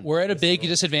shut down? we're at a big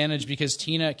disadvantage because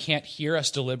Tina can't hear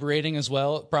us deliberating as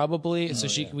well, probably. So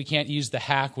we can't use the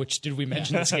hack, which did we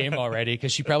mention this game already?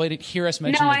 Because she probably didn't hear us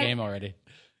mention the game already.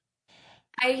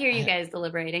 I hear you guys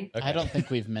deliberating. I don't think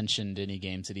we've mentioned any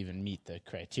games that even meet the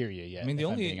criteria yet. I mean, the if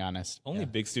I'm only being honest. only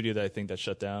big studio that I think that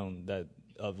shut down that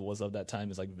was of that time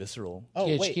is like Visceral. Oh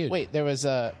THQ. wait. There was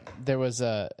the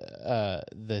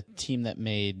team that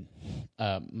made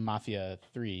Mafia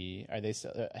 3. Are they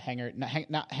still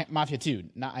Mafia 2?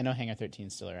 Not I know Hangar 13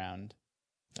 is still around.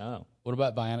 Oh, What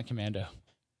about Bionic Commando?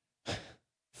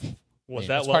 was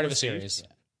That's that part of a received? series.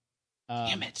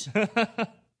 Damn it!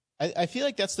 I feel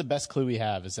like that's the best clue we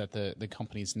have is that the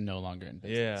company's no longer in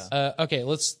business. Yeah. Okay,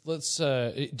 let's.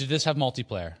 Did this have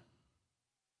multiplayer?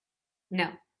 No.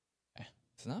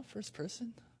 It's not first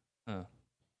person. Huh.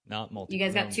 Not multi. You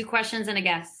guys got 2 questions and a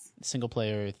guess. Single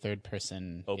player, third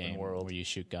person Open game world. where you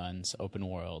shoot guns, open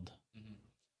world.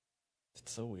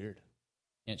 It's so weird.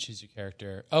 Can't choose your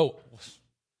character. Oh,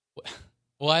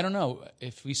 well, I don't know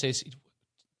if we say.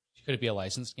 Could it be a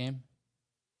licensed game?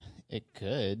 It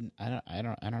could. I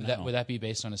don't know. Would that be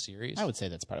based on a series? I would say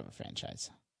that's part of a franchise.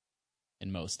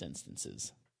 In most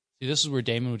instances. See, this is where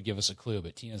Damon would give us a clue,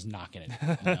 but Tina's not going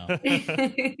to. No.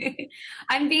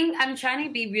 I'm trying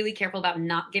to be really careful about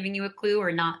not giving you a clue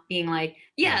or not being like,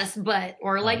 yes, but,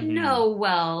 or like, no,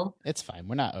 well, It's fine.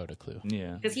 We're not owed a clue.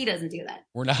 Yeah. because he doesn't do that.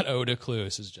 We're not owed a clue,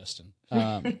 says Justin.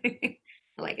 Um, I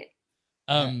like it.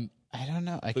 I don't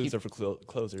know. Clues are for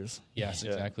closers. Yes,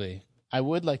 Yeah. exactly. I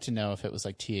would like to know if it was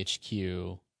like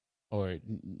THQ or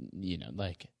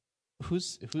like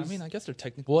who's. I mean, I guess they're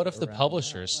technically. What if the around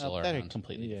publisher is now. still they're a around?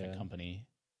 completely different Yeah. company.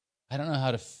 I don't know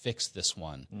how to fix this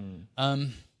one.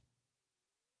 Mm.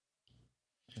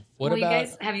 What Well,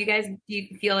 about? do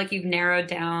you feel like you've narrowed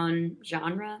down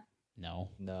genre? No.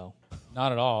 No.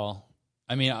 Not at all.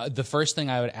 I mean, the first thing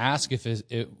I would ask if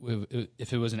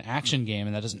it was an action game,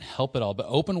 and that doesn't help at all. But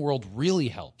open world really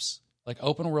helps. Like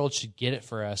open world should get it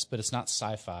for us, but it's not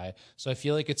sci-fi. So I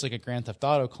feel like it's like a Grand Theft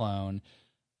Auto clone.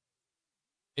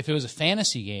 If it was a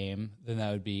fantasy game, then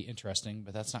that would be interesting.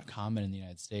 But that's not common in the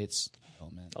United States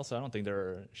development. Also, I don't think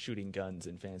they're shooting guns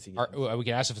in fantasy games. We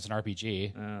could ask if it's an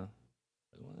RPG.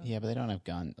 Yeah, but they don't have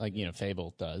gun. Like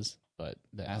Fable does, but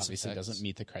that Mass obviously Effects. doesn't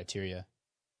meet the criteria.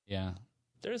 Yeah,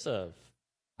 There's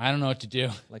I don't know what to do.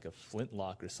 like a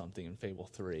flintlock or something in Fable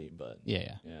 3, but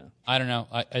Yeah. yeah. I don't know.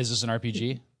 Is this an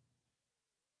RPG?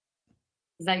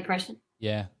 Is that your question?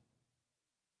 Yeah.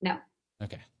 No.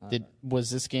 Okay. Was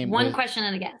this game One question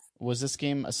and a guess. Was this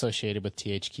game associated with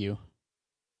THQ?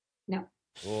 No.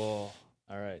 Oh,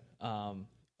 all right.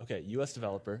 Okay, U.S.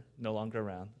 developer, no longer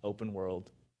around. Open world,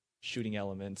 shooting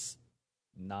elements,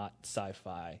 not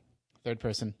sci-fi, Third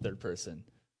person, third person,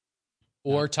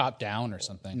 Or top down or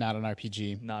something. not an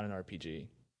RPG. not an RPG.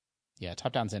 Yeah,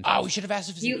 top down's in. Oh, we should have asked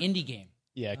if it's an indie game.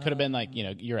 Yeah, it could have been like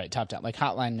you're right. Top down, like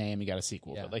Hotline Name, you got a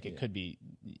sequel, Yeah, but like it could be.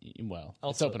 Well, it's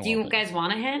Also- open Do you world. guys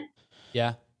want a hint?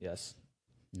 Yeah. Yes.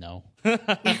 No.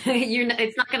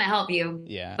 It's not going to help you.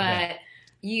 Yeah. But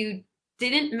you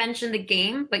didn't mention the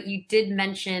game, but you did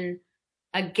mention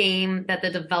a game that the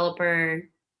developer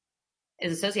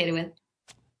is associated with.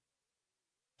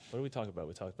 What do we talk about?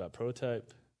 We talked about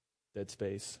Prototype, Dead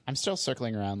Space. I'm still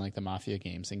circling around like the Mafia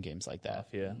games and games like that.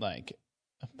 Mafia. Like,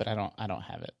 but I don't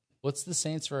have it. What's the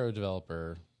Saints Row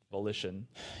developer? Volition.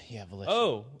 Yeah, Volition.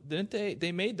 Oh, didn't they?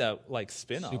 They made that like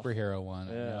spin-off. Superhero one.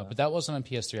 I Yeah. know. But that wasn't on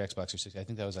PS3, Xbox 360. I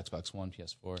think that was Xbox One,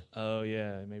 PS4. Oh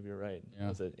yeah, maybe you're right. Yeah.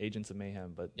 Was it Agents of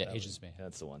Mayhem? But Yeah, that Agents was- of Mayhem.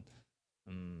 That's the one.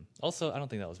 Also, I don't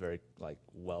think that was very like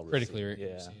well Critically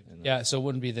received. received. And, Yeah, so it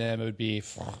wouldn't be them. It would be,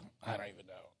 I don't even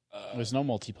know. There's no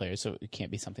multiplayer, so it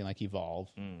can't be something like Evolve.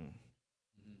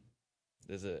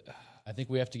 Is it? I think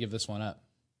we have to give this one up.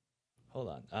 Hold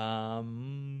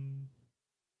on.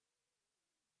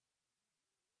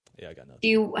 Yeah, I got nothing. Do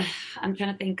you? I'm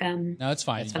trying to think. No, it's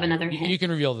fine. Let's have another hint. You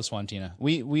can reveal this one, Tina.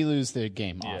 We lose the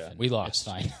game Yeah. often. We lost. It's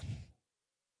fine.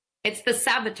 It's the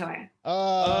Saboteur.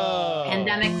 Oh.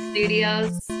 Pandemic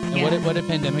Studios. And Yeah. what did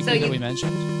Pandemic So do that you- we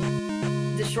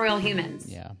mentioned? Destroy All Humans.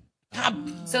 Yeah.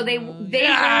 So they were,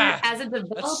 as a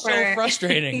developer, That's so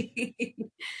frustrating.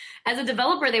 As a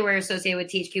developer, they were associated with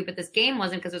THQ, but this game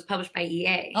wasn't because it was published by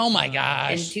EA Oh my in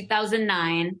gosh.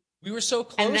 2009. We were so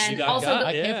close. And then you got also got. the-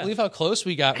 I can't Yeah. believe how close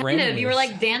we got. Kind of, randomly. you were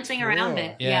like dancing around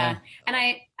it. Yeah. Yeah. And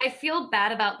I feel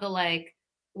bad about the like,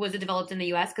 was it developed in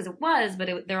the US? Because it was,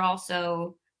 but they're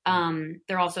also an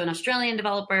Australian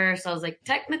developer. So I was like,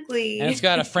 technically, And it's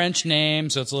got a French name,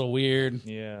 so it's a little weird.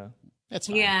 Yeah. That's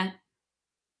fine. yeah.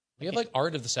 We have like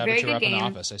art of the Very Saboteur good up in the game.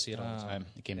 office. I see it all the time.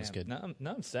 The game was good. Now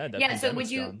I'm sad. That Yeah, so would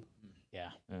Pandemic's you- gone. Yeah.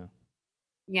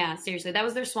 Yeah, seriously, that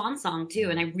was their swan song too,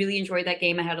 and I really enjoyed that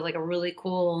game. It had like a really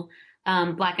cool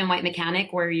black and white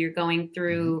mechanic where you're going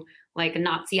through like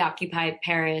Nazi occupied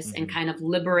Paris and kind of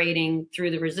liberating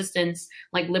through the resistance,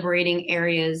 like liberating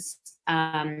areas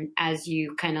as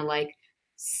you kind of like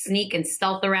sneak and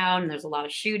stealth around. There's a lot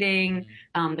of shooting.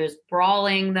 There's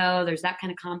brawling though. There's that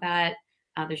kind of combat.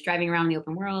 There's driving around the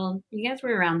open world. You guys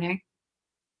were around there.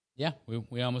 Yeah,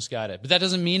 we almost got it. But that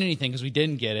doesn't mean anything because we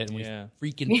didn't get it and Yeah.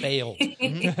 we freaking failed.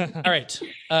 All right.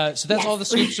 So that's all the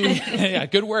scoops we yeah,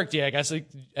 good work, Diego. I guess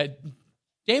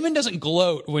Damon doesn't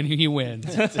gloat when he wins.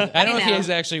 I don't know if know. he's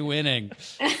actually winning.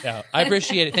 No, I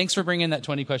appreciate it. Thanks for bringing that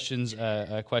 20 questions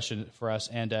question for us.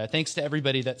 And thanks to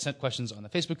everybody that sent questions on the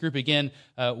Facebook group. Again,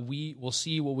 we will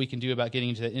see what we can do about getting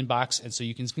into the inbox. And so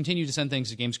you can continue to send things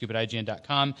to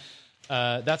gamescoop@ign.com.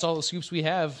 That's all the scoops we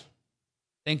have.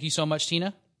 Thank you so much,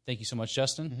 Tina. Thank you so much,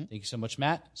 Justin. Thank you so much,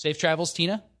 Matt. Safe travels,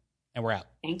 Tina. And we're out.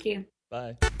 Thank you.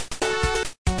 Bye.